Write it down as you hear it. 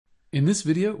In this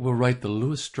video, we'll write the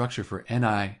Lewis structure for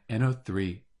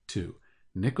NiNO3 2,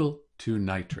 nickel 2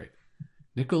 nitrate.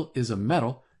 Nickel is a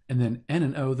metal, and then N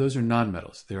and O, those are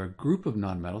nonmetals. They're a group of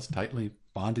nonmetals tightly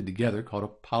bonded together called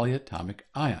a polyatomic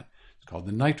ion. It's called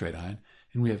the nitrate ion,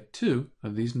 and we have two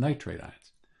of these nitrate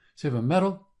ions. So you have a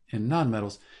metal and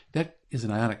nonmetals. That is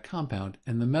an ionic compound,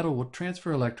 and the metal will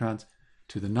transfer electrons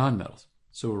to the nonmetals.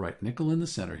 So we'll write nickel in the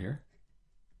center here,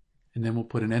 and then we'll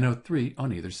put an NO3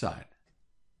 on either side.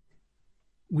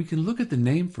 We can look at the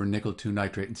name for nickel 2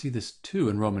 nitrate and see this 2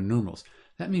 in Roman numerals.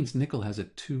 That means nickel has a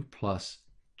 2+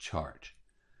 charge.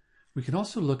 We can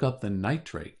also look up the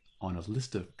nitrate on a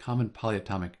list of common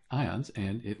polyatomic ions,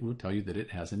 and it will tell you that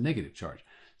it has a negative charge.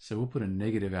 So we'll put a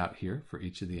negative out here for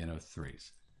each of the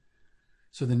NO3s.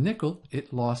 So the nickel,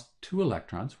 it lost 2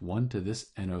 electrons, one to this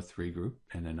NO3 group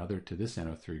and another to this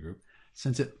NO3 group.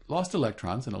 Since it lost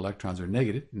electrons and electrons are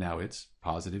negative, now it's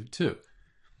positive 2.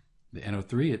 The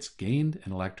NO3, it's gained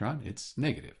an electron, it's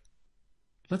negative.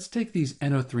 Let's take these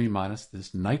NO3 minus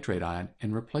this nitrate ion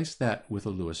and replace that with a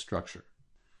Lewis structure.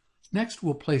 Next,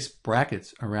 we'll place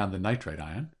brackets around the nitrate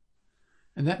ion,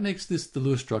 and that makes this the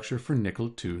Lewis structure for nickel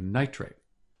 2 nitrate.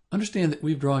 Understand that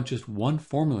we've drawn just one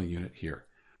formula unit here.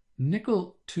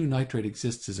 Nickel 2 nitrate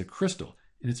exists as a crystal,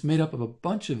 and it's made up of a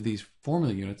bunch of these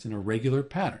formula units in a regular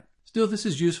pattern. Still, this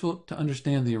is useful to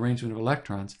understand the arrangement of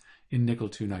electrons in nickel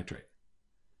 2 nitrate.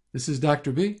 This is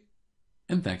Dr. B,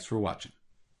 and thanks for watching.